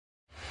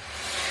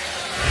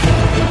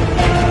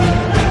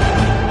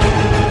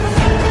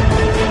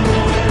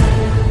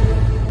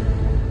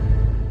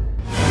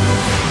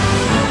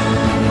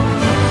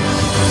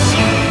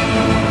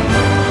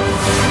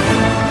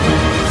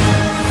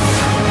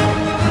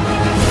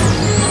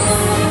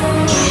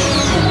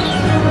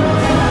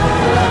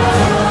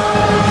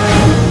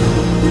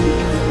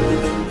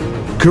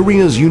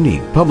Korea's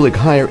unique public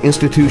higher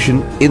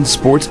institution in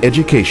sports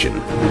education.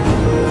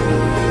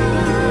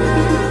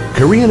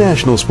 Korea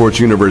National Sports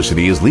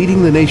University is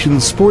leading the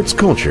nation's sports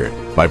culture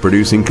by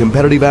producing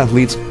competitive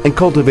athletes and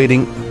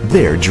cultivating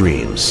their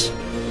dreams.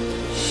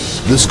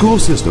 The school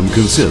system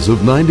consists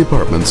of 9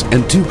 departments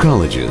and 2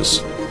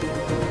 colleges.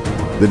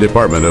 The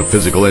Department of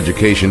Physical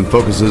Education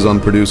focuses on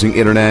producing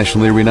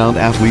internationally renowned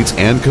athletes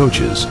and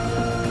coaches.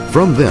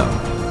 From them,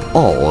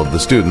 all of the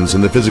students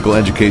in the Physical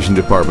Education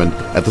Department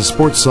at the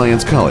Sports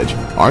Science College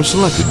are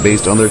selected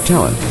based on their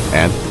talent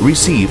and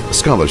receive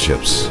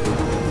scholarships.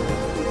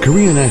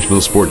 Korea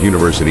National Sport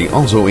University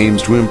also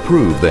aims to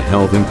improve the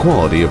health and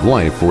quality of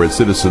life for its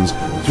citizens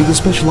through the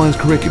specialized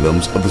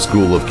curriculums of the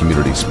School of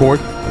Community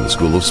Sport and the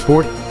School of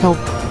Sport, Health,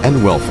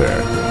 and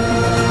Welfare.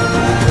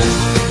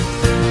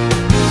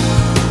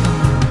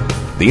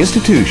 The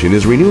institution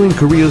is renewing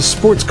Korea's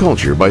sports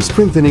culture by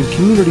strengthening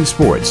community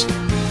sports,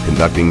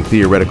 conducting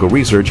theoretical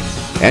research,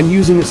 and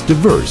using its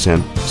diverse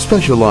and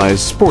specialized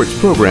sports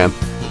program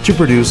to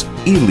produce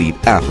elite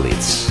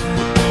athletes.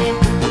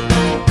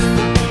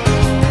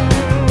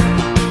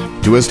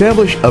 To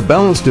establish a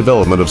balanced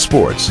development of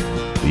sports,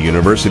 the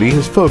university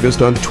has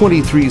focused on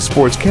 23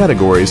 sports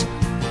categories,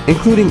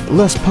 including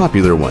less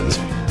popular ones,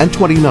 and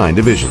 29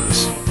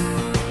 divisions.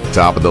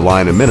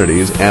 Top-of-the-line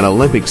amenities and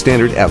Olympic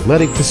standard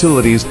athletic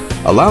facilities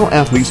allow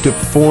athletes to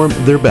perform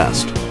their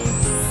best.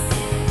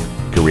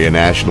 Korea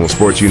National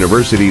Sports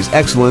University's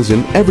excellence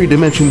in every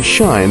dimension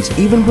shines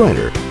even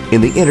brighter in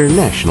the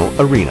international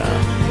arena.